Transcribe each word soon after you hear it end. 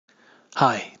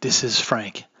Hi, this is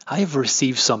Frank. I have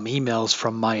received some emails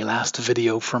from my last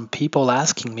video from people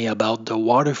asking me about the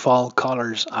waterfall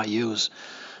colors I use.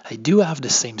 I do have the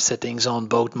same settings on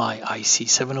both my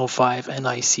IC-705 and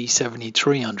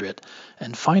IC-7300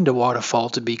 and find the waterfall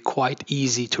to be quite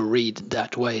easy to read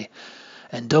that way.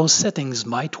 And those settings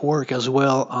might work as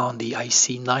well on the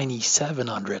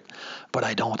IC-9700, but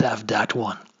I don't have that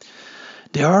one.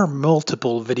 There are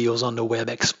multiple videos on the web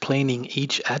explaining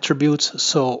each attribute,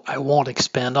 so I won't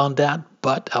expand on that,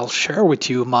 but I'll share with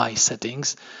you my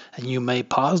settings, and you may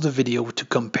pause the video to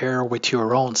compare with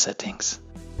your own settings.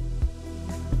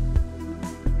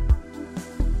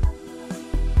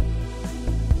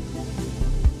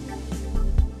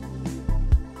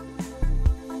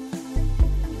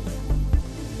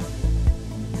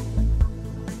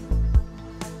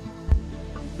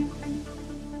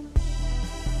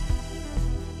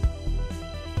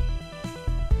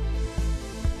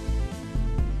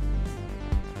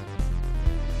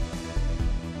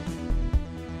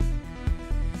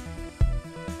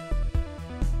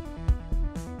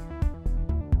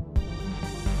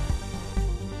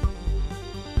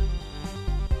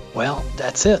 Well,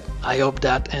 that's it. I hope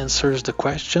that answers the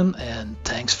question, and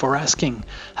thanks for asking.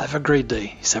 Have a great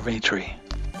day, 73.